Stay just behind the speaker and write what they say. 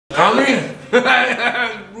Coming!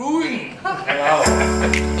 Ruin! Wow.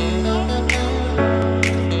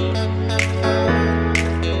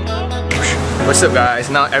 What's up guys?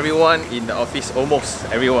 Now everyone in the office, almost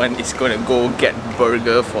everyone is gonna go get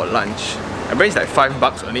burger for lunch. I bet it's like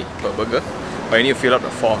 $5 only per burger, but you need to fill up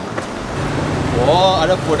the form. Wow,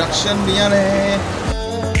 ada production punya nih.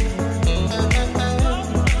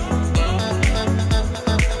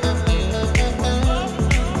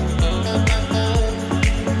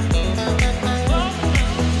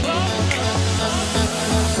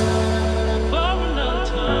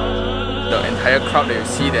 The entire crowd that you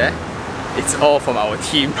see there, it's all from our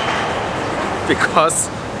team. Because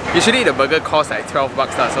usually the burger costs like $12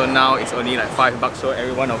 so now it's only like $5, so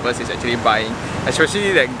every one of us is actually buying.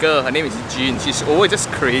 Especially that girl, her name is Jean. She's always just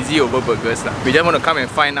crazy over burgers. We just want to come and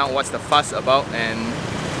find out what's the fuss about and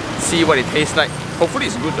see what it tastes like. Hopefully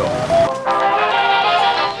it's good though.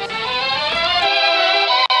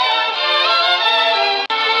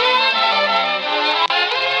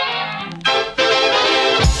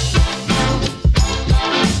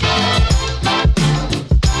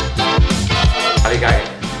 Guy,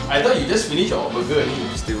 I thought you just finished your burger and you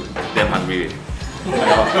still damn hungry.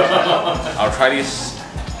 I'll try this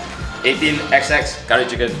 18XX curry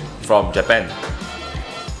chicken from Japan.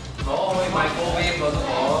 No, microwave first of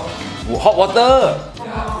all. Hot water!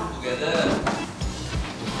 Yeah, together.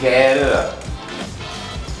 Together.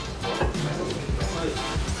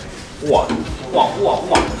 Wow. Wow, wow,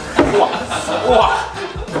 wow. Wow. Wow.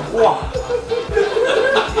 Wow.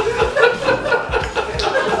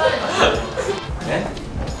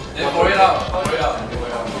 Pour it out. Pour it out.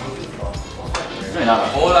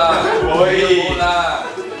 Pour lah. Pour lah.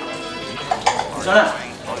 Sana.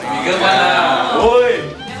 Bigger one lah.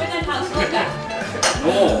 Oi.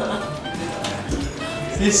 No.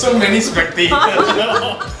 See so many spectators.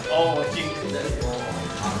 All watching.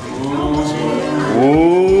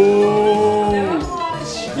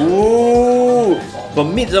 Got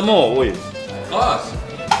meat some more. Oi. Of course.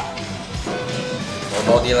 More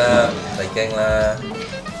body lah. Daging lah.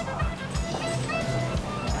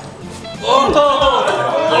 Oh!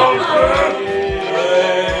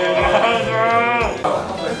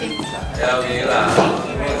 Ya okay lah.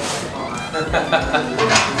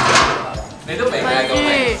 Này lúc mày nghe câu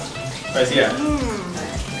này. Spicy à?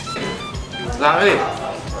辣诶。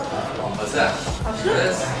好吃啊？好吃。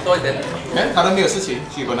多一点。哎，他都没有事情，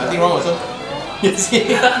结果nothing wrong also. You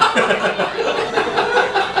see?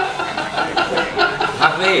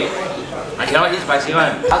 Halfway. I cannot eat spicy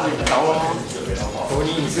one. 他自己调咯。托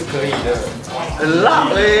尼，你是可以的。很辣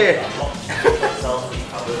诶。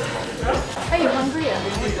Are you hungry?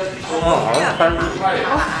 哦，好像3块。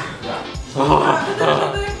No.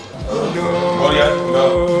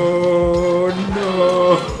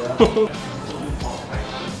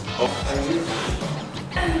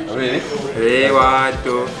 Really? 3, 1,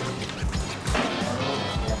 2.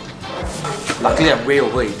 Luckily I'm way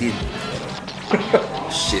over 18.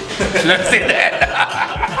 Shit. Should I say that?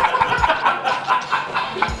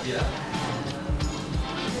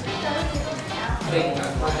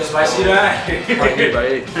 Spicy right?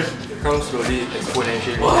 Baik. Come slowly,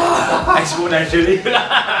 exponentially. Exponentially.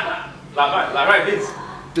 Like right, Vince.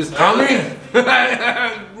 Just coming.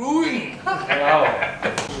 Ruin. Wow.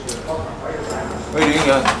 What are you doing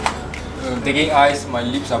here? Taking ice, my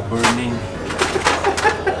lips are burning.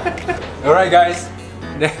 Alright guys,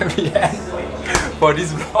 there we end for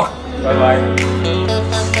this vlog. Bye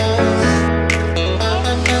bye.